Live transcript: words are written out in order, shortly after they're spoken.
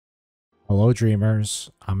Hello dreamers,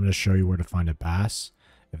 I'm going to show you where to find a bass.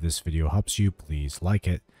 If this video helps you, please like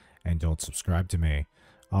it and don't subscribe to me.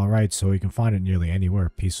 Alright, so you can find it nearly anywhere: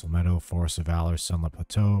 Peaceful Meadow, Forest of Valor, Sunlit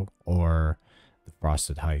Plateau, or the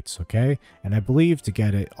Frosted Heights, okay? And I believe to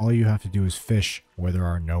get it, all you have to do is fish where there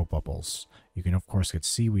are no bubbles. You can of course get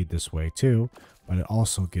seaweed this way too, but it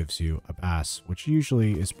also gives you a bass, which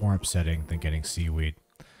usually is more upsetting than getting seaweed.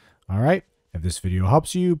 Alright, if this video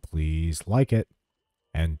helps you, please like it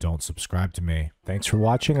and don't subscribe to me. Thanks for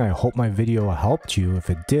watching. I hope my video helped you. If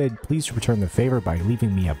it did, please return the favor by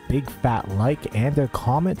leaving me a big fat like and a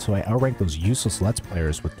comment so I outrank those useless Let's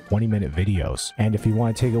Players with 20-minute videos. And if you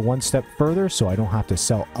want to take it one step further so I don't have to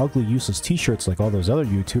sell ugly useless t-shirts like all those other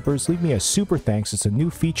YouTubers, leave me a super thanks. It's a new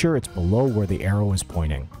feature. It's below where the arrow is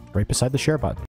pointing, right beside the share button.